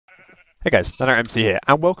guys, Nano MC here,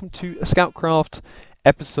 and welcome to a Scoutcraft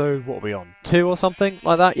episode, what are we on, 2 or something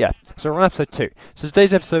like that? Yeah, so we're on episode 2. So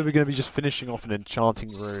today's episode we're going to be just finishing off an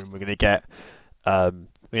enchanting room. We're going to get a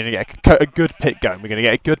good pick going. We're going to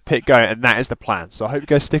get a good pick going, and that is the plan. So I hope you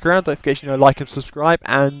guys stick around. Don't forget, like and subscribe,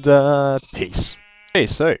 and peace. Okay,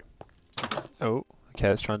 so, okay,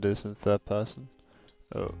 let's try and do this in third person.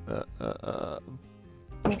 Okay,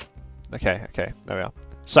 there we are.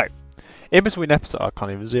 So, in between episodes, I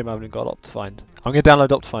can't even zoom, I haven't got Optifine. I'm going to download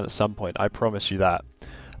Optifine at some point, I promise you that.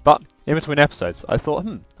 But, in between episodes, I thought,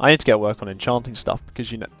 I need to get work on enchanting stuff,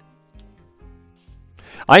 because I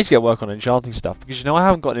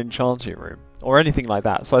haven't got an enchanting room, or anything like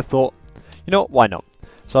that. So I thought, you know what, why not?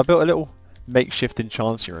 So I built a little makeshift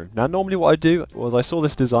enchanting room. Now normally what I do was I saw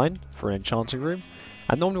this design for an enchanting room,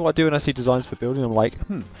 and normally what I do when I see designs for building, I'm like,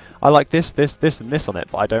 I like this, this, this, and this on it,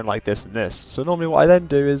 but I don't like this and this. So normally what I then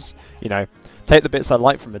do is, take the bits I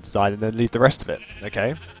like from the design and then leave the rest of it,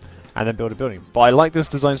 okay? And then build a building. But I like this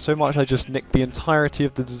design so much I just nicked the entirety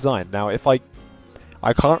of the design. Now if I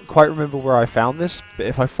can't quite remember where I found this, but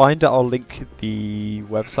if I find it I'll link the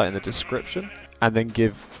website in the description and then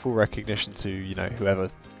give full recognition to, whoever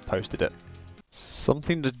posted it.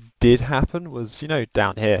 Something that did happen was,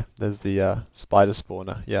 down here, there's the spider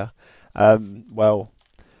spawner, yeah. Well,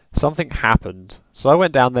 something happened. So I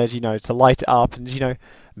went down there, to light it up and,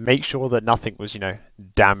 make sure that nothing was,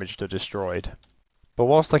 damaged or destroyed. But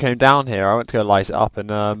whilst I came down here, I went to go light it up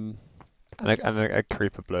and a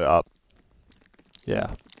creeper blew it up.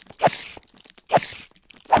 Yeah.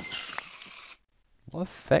 What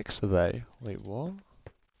effects are they? Wait, what?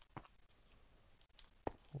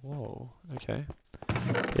 Whoa, okay.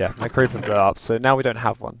 Yeah, my creeper blew up, so now we don't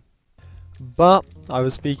have one. But I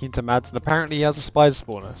was speaking to Mads, and apparently he has a spider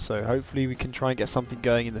spawner, so hopefully we can try and get something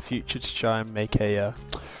going in the future to try and make a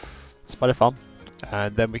spider farm.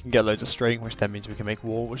 And then we can get loads of string, which then means we can make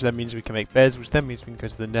wool, which then means we can make beds, which then means we can go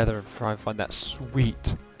to the nether and try and find that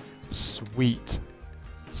sweet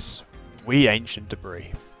ancient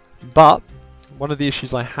debris. But one of the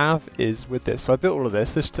issues I have is with this. So I built all of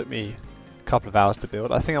this. This took me couple of hours to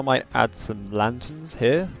build. I think I might add some lanterns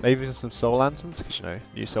here, maybe some soul lanterns, because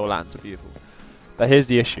new soul lanterns are beautiful. But here's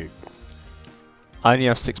the issue. I only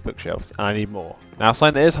have 6 bookshelves and I need more. Now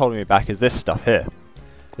something that is holding me back is this stuff here.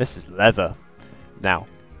 This is leather. Now,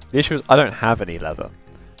 the issue is I don't have any leather.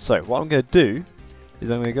 So what I'm going to do is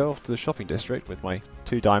I'm going to go off to the shopping district with my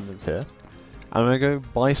 2 diamonds here, and I'm going to go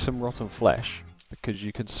buy some rotten flesh, because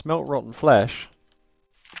you can smelt rotten flesh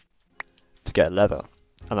to get leather.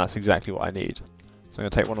 And that's exactly what I need. So I'm going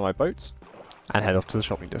to take one of my boats and head off to the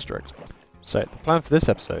shopping district. So the plan for this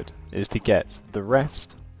episode is to get the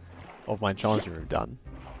rest of my enchanting room done.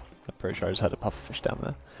 I'm pretty sure I just had a pufferfish down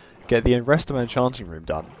there. Get the rest of my enchanting room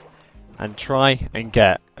done. And try and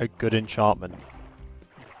get a good enchantment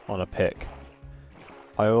on a pick.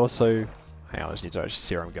 I also... hang on, I just need to actually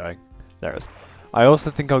see where I'm going. There it is. I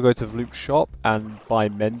also think I'll go to Vloop's shop and buy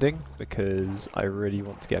mending, because I really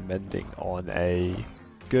want to get mending on a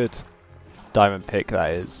good diamond pick,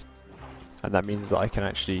 that is. And that means that I can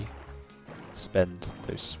actually spend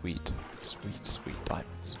those sweet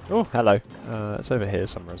diamonds. Oh, hello. It's over here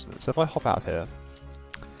somewhere, isn't it? So if I hop out of here.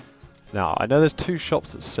 Now, I know there's 2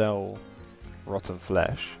 shops that sell rotten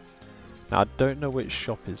flesh. Now, I don't know which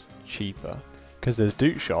shop is cheaper, because there's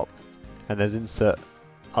Duke shop and there's insert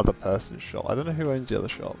other person's shop. I don't know who owns the other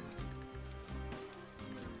shop.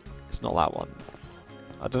 It's not that one.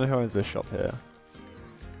 I don't know who owns this shop here.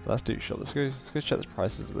 That's Duke shop. Let's go check the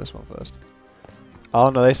prices of this one first. Oh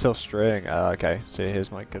no, they sell string. Okay, so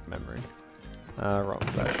here's my good memory. Rotten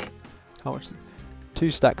flesh. How much? 2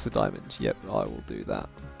 stacks of diamonds. Yep, I will do that.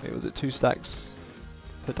 Wait, was it 2 stacks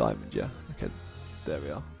per diamond? Yeah. Okay, there we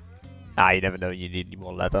are. Ah, you never know when you need any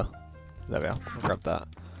more leather. There we are. I'll grab that.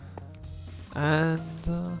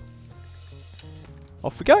 And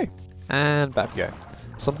off we go. And back we go.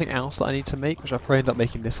 Something else that I need to make, which I probably end up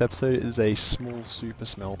making this episode, is a small super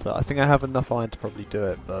smelter. I think I have enough iron to probably do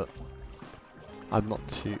it, but I'm not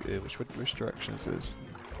too... which direction is this?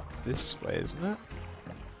 This way, isn't it?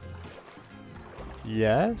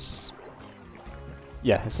 Yes?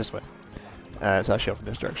 Yeah, it's this way. It's actually off in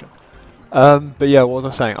this direction. But yeah, what was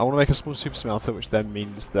I saying? I want to make a small super smelter, which then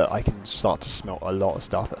means that I can start to smelt a lot of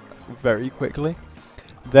stuff very quickly.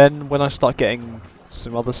 Then when I start getting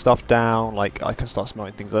some other stuff down, like I can start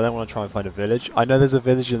smelting things, I then want to try and find a village. I know there's a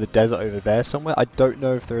village in the desert over there somewhere. I don't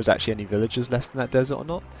know if there is actually any villagers left in that desert or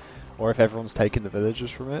not, or if everyone's taken the villagers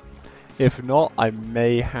from it. If not, I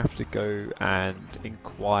may have to go and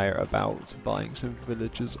inquire about buying some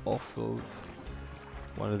villagers off of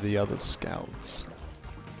one of the other scouts.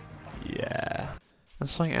 Yeah. And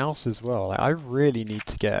something else as well, like, I really need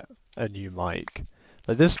to get a new mic.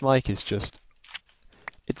 Like, this mic is just,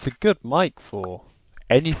 it's a good mic for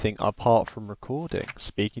anything apart from recording.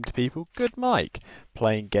 Speaking to people, good mic.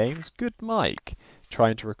 Playing games, good mic.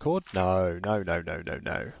 Trying to record, no.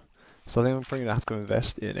 So I think I'm probably going to have to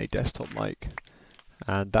invest in a desktop mic.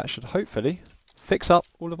 And that should hopefully fix up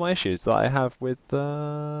all of my issues that I have with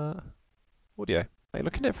audio. Like,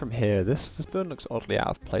 looking at it from here, this building looks oddly out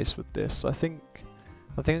of place with this. So I think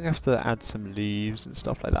I'm going to have to add some leaves and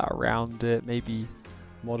stuff like that around it. Maybe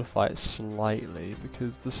modify it slightly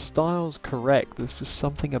because the style's correct. There's just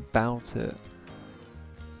something about it.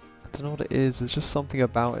 I don't know what it is. There's just something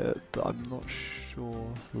about it that I'm not sure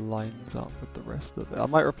lines up with the rest of it. I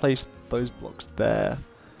might replace those blocks there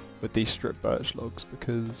with these strip birch logs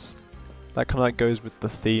because that kind of like goes with the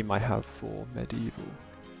theme I have for medieval.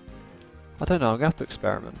 I don't know, I'm going to have to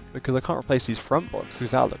experiment because I can't replace these front blocks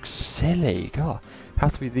because that looks silly. God,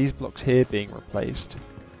 have to be these blocks here being replaced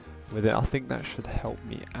with it. I think that should help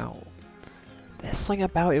me out. There's something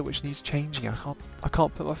about it which needs changing. I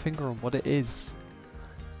can't put my finger on what it is.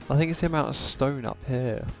 I think it's the amount of stone up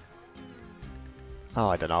here. Oh,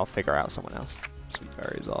 I don't know, I'll figure out someone else. Sweet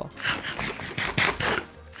berries are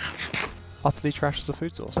utterly trash as a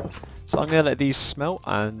food source. So I'm going to let these smelt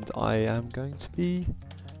and I am going to be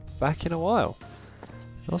back in a while.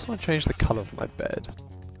 I also want to change the colour of my bed.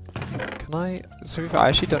 Can I? So if I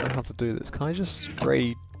actually don't know how to do this, can I just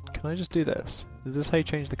do this? Is this how you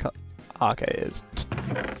change the cut? Ah, okay, it is.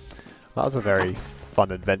 That was a very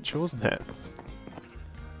fun adventure, wasn't it?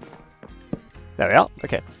 There we are.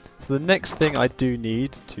 Okay. So the next thing I do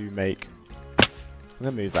need to make, I'm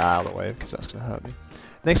gonna move that out of the way because that's gonna hurt me.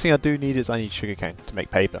 Next thing I do need is I need sugarcane to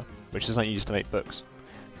make paper, which is something used to make books.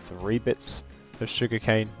 3 bits of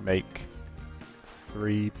sugarcane make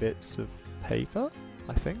 3 bits of paper,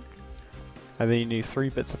 I think. And then you need 3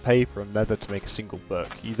 bits of paper and leather to make a single book.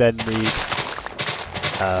 You then need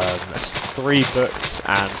 3 books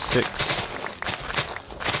and 6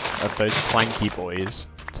 of those planky boys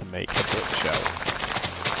to make a bookshelf.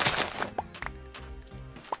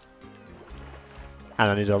 And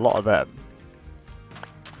I need a lot of them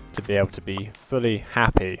to be able to be fully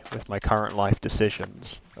happy with my current life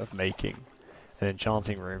decisions of making an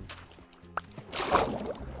enchanting room.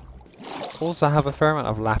 Also have a fair amount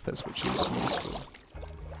of lapis, which is useful.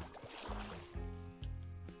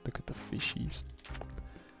 Look at the fishies.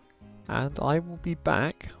 And I will be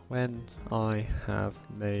back when I have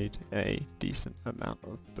made a decent amount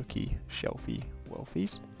of booky, shelfy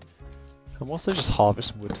welfies. And whilst I just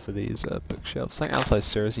harvest wood for these bookshelves, something else I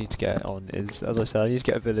seriously need to get on is, as I said, I need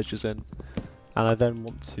to get villagers in. And I then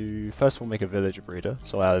want to, first of all, make a villager breeder,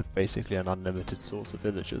 so I have basically an unlimited source of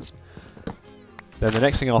villagers. Then the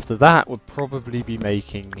next thing after that would probably be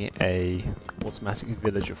making a automatic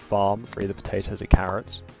villager farm for either potatoes or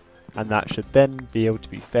carrots. And that should then be able to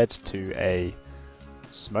be fed to a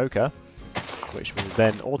smoker, which will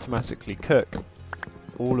then automatically cook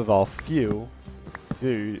all of our food,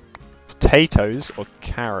 potatoes or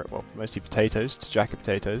carrot, well mostly potatoes, to jacket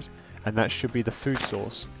potatoes, and that should be the food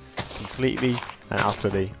source, completely and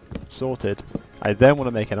utterly sorted. I then want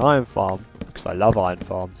to make an iron farm, because I love iron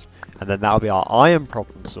farms, and then that'll be our iron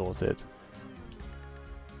problem sorted.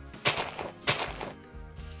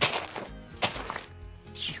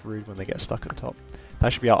 It's just rude when they get stuck at the top.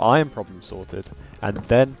 That should be our iron problem sorted, and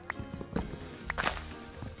then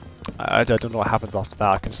I don't know what happens after that.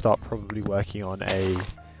 I can start probably working on a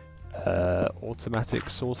automatic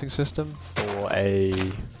sorting system for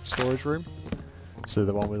a storage room. So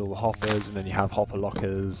the one with all the hoppers, and then you have hopper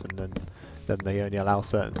lockers, and then they only allow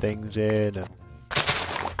certain things in,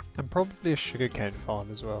 and probably a sugarcane farm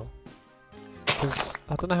as well. Because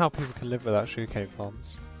I don't know how people can live without sugarcane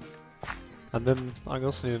farms. And then I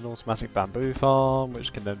also need an automatic bamboo farm,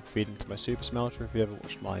 which can then feed into my super smelter. If you ever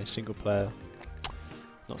watched my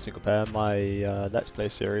my Let's Play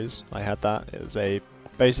series, I had that. It was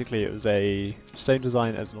basically it was a same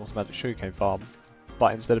design as an automatic sugarcane farm,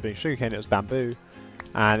 but instead of being sugarcane, it was bamboo.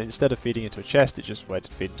 And instead of feeding into a chest, it just went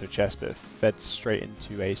to feed into a chest, but it fed straight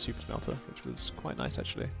into a super smelter, which was quite nice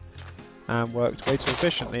actually. And worked way too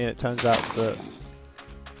efficiently, and it turns out that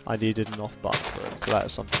I needed an off button for it, so that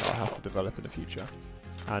is something I'll have to develop in the future.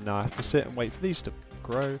 And now I have to sit and wait for these to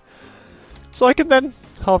grow, so I can then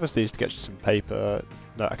harvest these to get some paper.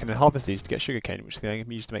 No, I can then harvest these to get sugarcane, which can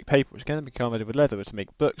be used to make paper, which can then be combined with leather to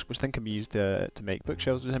make books, which then can be used to make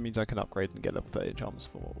bookshelves, which then means I can upgrade and get level 30 enchantments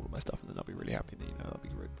for all of my stuff, and then I'll be really happy, and that'll be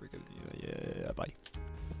pretty good, yeah, bye.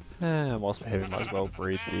 And whilst we're here, we might as well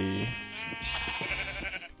breed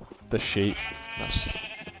the sheep.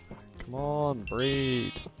 Come on,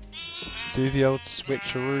 breed. Do the old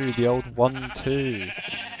switcheroo, the old 1-2.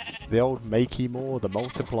 The old makey more, the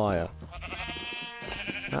multiplier.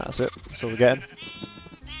 That's it, that's all we're getting.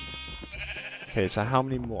 Okay, so how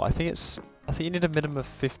many more? I think you need a minimum of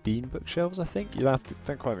 15 bookshelves, I think. You don't have to,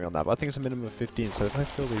 don't quote me on that, but I think it's a minimum of 15, so if I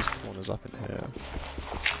fill these corners up in here,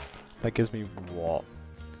 that gives me what?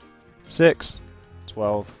 6,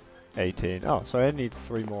 12, 18. Oh, so I only need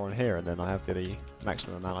 3 more in here, and then I have the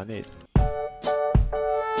maximum amount I need.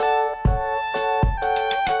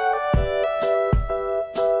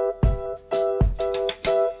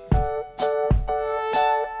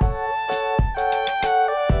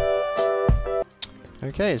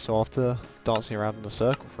 Okay, so after dancing around in a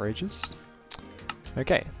circle for ages.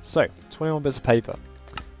 Okay, so 21 bits of paper,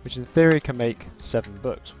 which in theory can make 7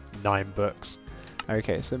 books, 9 books.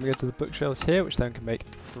 Okay, so then we go to the bookshelves here, which then can make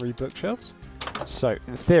 3 bookshelves. So,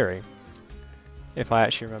 in theory, if I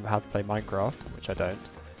actually remember how to play Minecraft, which I don't,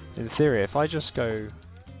 in theory, if I just go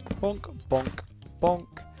bonk, bonk, bonk,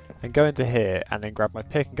 and go into here, and then grab my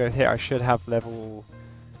pick and go here, I should have level...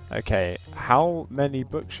 Okay, how many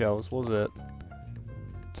bookshelves was it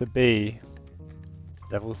to be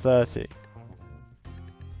level 30?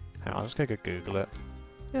 Hang on, I'm just gonna go Google it.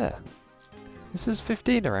 Yeah. This is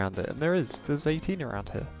 15 around it, and there's 18 around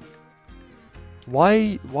here.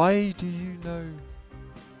 Why do you know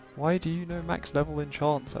max level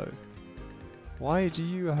Enchanto? Why do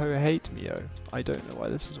you hate me, oh? I don't know why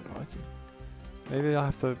this isn't working. Maybe I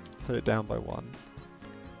have to put it down by 1.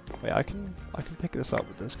 Wait, I can pick this up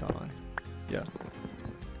with this, can't I? Yeah.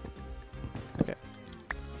 Okay.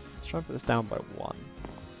 Let's try and put this down by 1.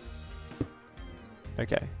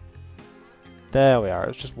 Okay. There we are. It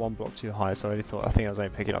was just 1 block too high, so I think I was only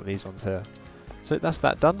picking up these ones here. So that's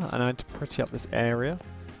that done, and I need to pretty up this area,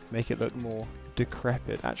 make it look more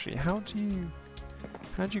decrepit. Actually, how do you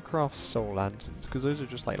craft soul lanterns? Because those are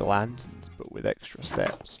just like lanterns, but with extra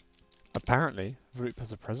steps. Apparently, Vroop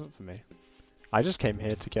has a present for me. I just came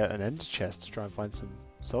here to get an ender chest to try and find some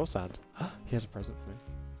soul sand. He has a present for me.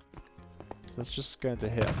 So let's just go into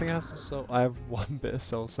here. I think I have some soul. I have 1 bit of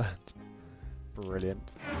soul sand.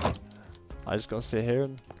 Brilliant. I just gotta sit here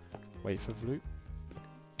and wait for Vroop.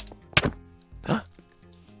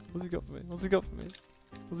 What's he got for me? What's he got for me?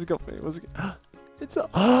 What's he got for me? What's he got? It's a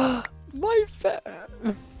my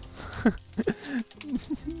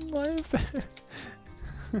my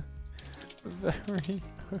very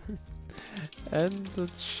own ender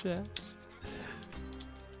chest.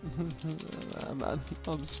 Man,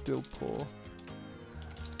 I'm still poor.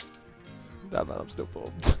 That man, I'm still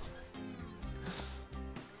poor.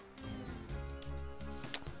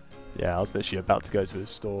 Yeah, I was literally about to go to a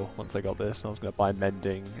store once I got this, and I was going to buy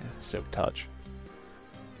mending, silk touch.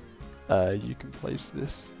 You can place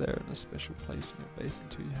this there in a special place in your base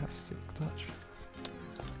until you have silk touch.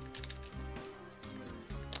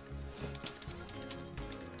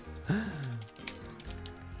 I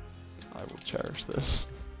will cherish this.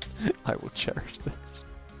 I will cherish this.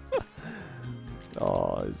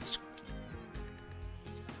 Oh, it's...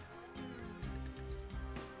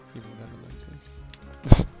 You will never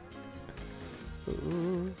notice.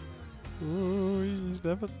 Ooh, he's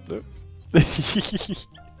never... Look.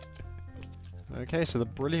 Okay, so the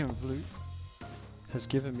brilliant Vroop has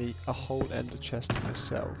given me a whole ender chest to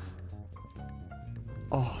myself.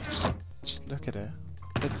 Oh, just look at it.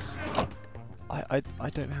 It's... I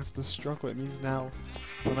don't have to struggle. It means now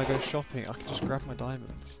when I go shopping I can just grab my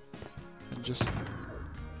diamonds and just...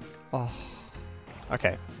 Oh.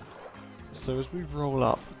 Okay. So as we roll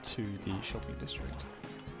up to the shopping district,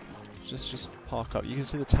 just park up. You can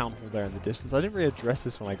see the town hall there in the distance. I didn't really address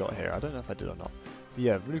this when I got here. I don't know if I did or not. But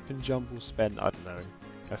yeah, Vroop and Jumble spent, I don't know,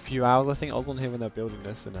 a few hours. I think I was on here when they were building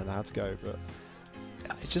this and then I had to go. But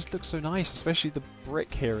it just looks so nice, especially the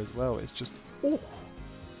brick here as well. It's just, oh,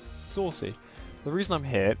 saucy. The reason I'm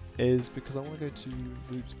here is because I want to go to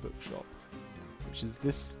Vroop's bookshop, which is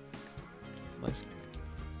this nice,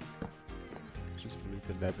 just Vroop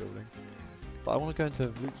in their building. But I want to go into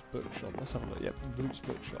Vroop's bookshop. Let's have a look. Yep, Vroop's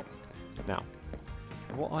bookshop. Now,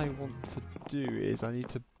 what I want to do is I need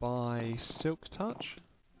to buy Silk Touch.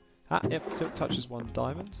 Yep, Silk Touch is 1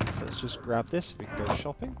 diamond. So let's just grab this so we can go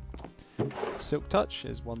shopping. Silk Touch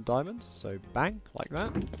is 1 diamond, so bang, like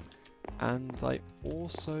that. And I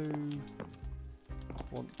also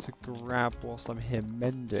want to grab, whilst I'm here,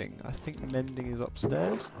 mending. I think mending is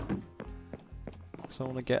upstairs. So I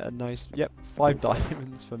want to get a nice, yep, 5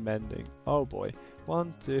 diamonds for mending. Oh boy.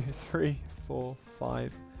 1, 2, 3, 4,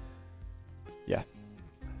 5. Yeah.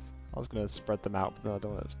 I was going to spread them out, but then I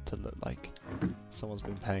don't want it to look like someone's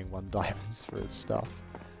been paying 1 diamonds for his stuff.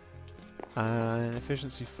 And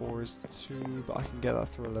efficiency 4 is 2, but I can get that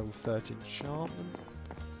through a level 30 enchantment.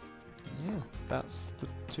 Yeah, that's the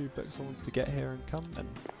 2 books I wanted to get here and come and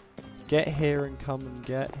get here and come and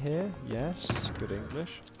get here. Yes, good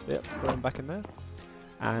English. Yep, throw them back in there.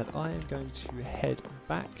 And I am going to head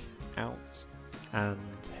back out and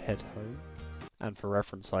head home. And for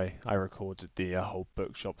reference, I recorded the whole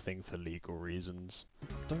bookshop thing for legal reasons.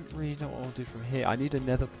 Don't really know what I'll do from here. I need a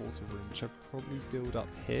nether portal room, which I'll probably build up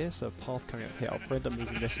here. So a path coming up here. I'll probably end up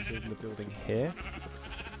moving this and building the building here.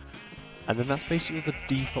 And then that's basically all the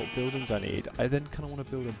default buildings I need. I then kind of want to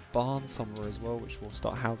build a barn somewhere as well, which will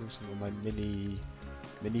start housing some of my mini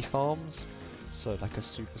farms. So like a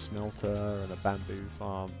super smelter and a bamboo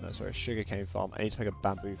farm. No, sorry, a sugarcane farm. I need to make a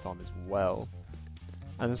bamboo farm as well.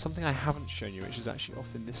 And there's something I haven't shown you, which is actually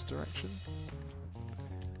off in this direction.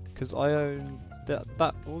 Because I own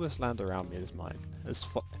that all this land around me is mine.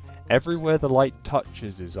 Everywhere the light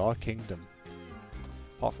touches is our kingdom.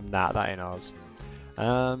 Apart from that ain't ours.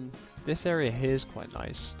 This area here is quite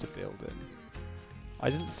nice to build in.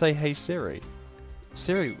 I didn't say, hey Siri.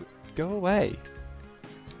 Siri, go away.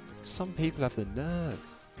 Some people have the nerve.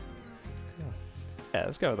 Yeah,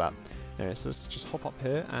 let's go with that. Anyway, so let's just hop up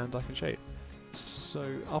here and I can show you.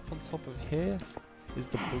 So up on top of here is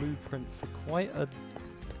the blueprint for quite a...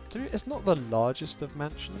 It's not the largest of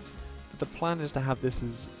mansions, but the plan is to have this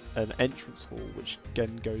as an entrance hall, which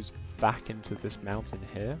again goes back into this mountain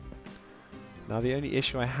here. Now the only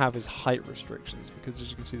issue I have is height restrictions, because as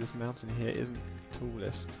you can see this mountain here isn't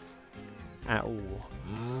tallest at all.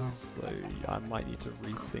 So I might need to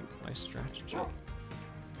rethink my strategy.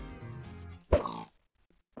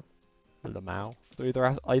 Lamau. So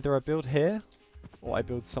either I build here, or I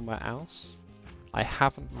build somewhere else. I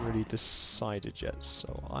haven't really decided yet,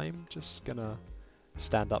 so I'm just gonna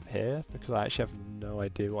stand up here because I actually have no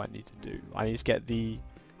idea what I need to do. I need to get the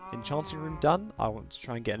enchanting room done. I want to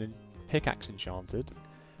try and get a pickaxe enchanted.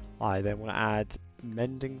 I then want to add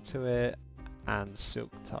mending to it and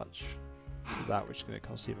silk touch to that, which is going to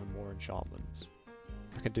cost even more enchantments.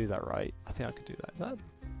 I can do that, right? I think I can do that.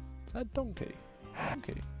 Is that a donkey?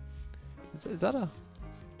 Donkey? Is that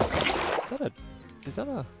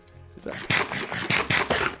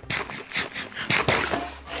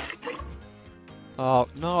Oh,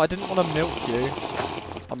 no, I didn't want to milk you.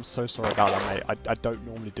 I'm so sorry about that, mate. I don't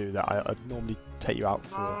normally do that. I'd normally take you out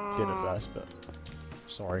for dinner first, but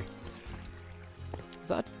sorry. Is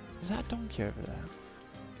that a donkey over there?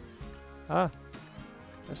 Ah,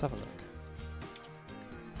 let's have a look.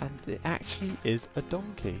 And it actually is a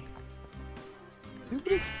donkey. Who would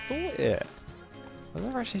have thought it? I've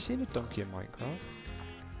never actually seen a donkey in Minecraft.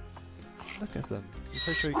 Look at them. I'm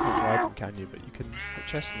pretty sure you can't ride them, can you? But you can put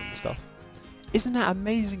chests in them and stuff. Isn't that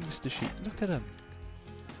amazing, Mr. Sheep? Look at them.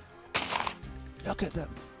 Look at them.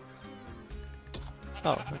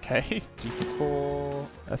 Oh, okay. 2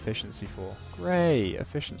 efficiency 4. Great,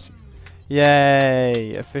 efficiency.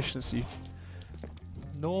 Yay, efficiency.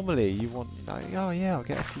 Normally you want, oh yeah, I'll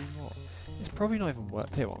get a few more. It's probably not even worth.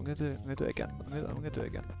 Tell you what, I'm gonna do it again. I'm gonna do it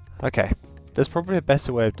again. Okay. There's probably a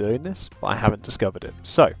better way of doing this, but I haven't discovered it.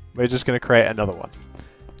 So, we're just going to create another one.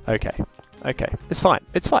 Okay. Okay. It's fine.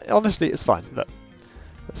 It's fine. Honestly, it's fine. Look.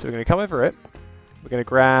 So we're going to come over it. We're going to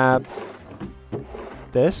grab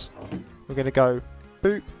this. We're going to go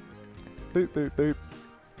boop, boop, boop, boop.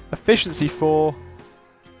 Efficiency 4.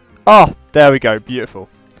 Oh, there we go. Beautiful.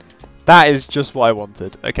 That is just what I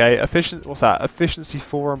wanted. Okay. What's that? Efficiency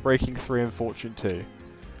 4 on breaking 3 and fortune 2.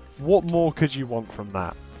 What more could you want from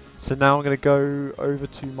that? So now I'm going to go over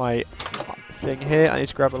to my thing here. I need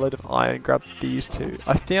to grab a load of iron, grab these 2.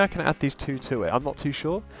 I think I can add these 2 to it. I'm not too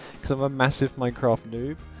sure because I'm a massive Minecraft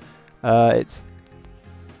noob. It's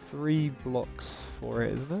 3 blocks for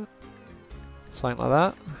it, isn't it? Something like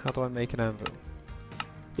that. How do I make an anvil?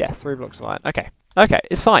 Yeah, 3 blocks of iron. Okay. Okay,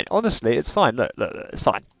 it's fine. Honestly, it's fine. Look, it's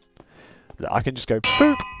fine. Look, I can just go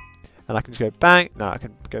boop. And I can just go bang. No, I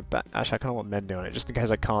can go back. Actually, I kind of want mending on it just in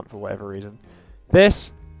case I can't for whatever reason.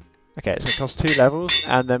 This. Okay, it's going to cost 2 levels,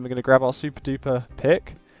 and then we're going to grab our super duper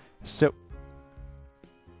pick. So,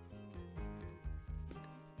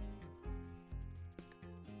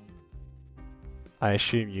 I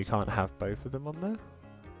assume you can't have both of them on there?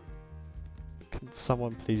 Can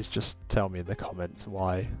someone please just tell me in the comments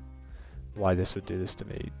why this would do this to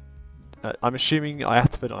me? I'm assuming I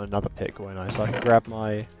have to put it on another pick, won't I? So I can grab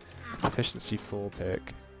my efficiency 4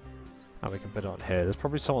 pick. And we can put it on here. There's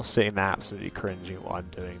probably someone sitting there absolutely cringing at what I'm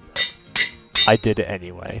doing, but I did it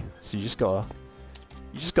anyway. So you just gotta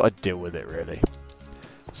deal with it, really.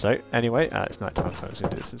 So anyway, it's night time, so I'm just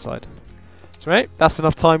gonna do this inside. So right, that's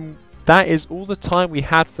enough time that is all the time we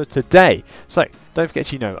had for today. So don't forget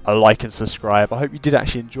to, like and subscribe. I hope you did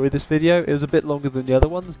actually enjoy this video. It was a bit longer than the other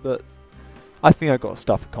ones, but I think I got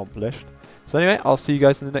stuff accomplished. So anyway, I'll see you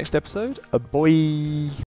guys in the next episode. Bye.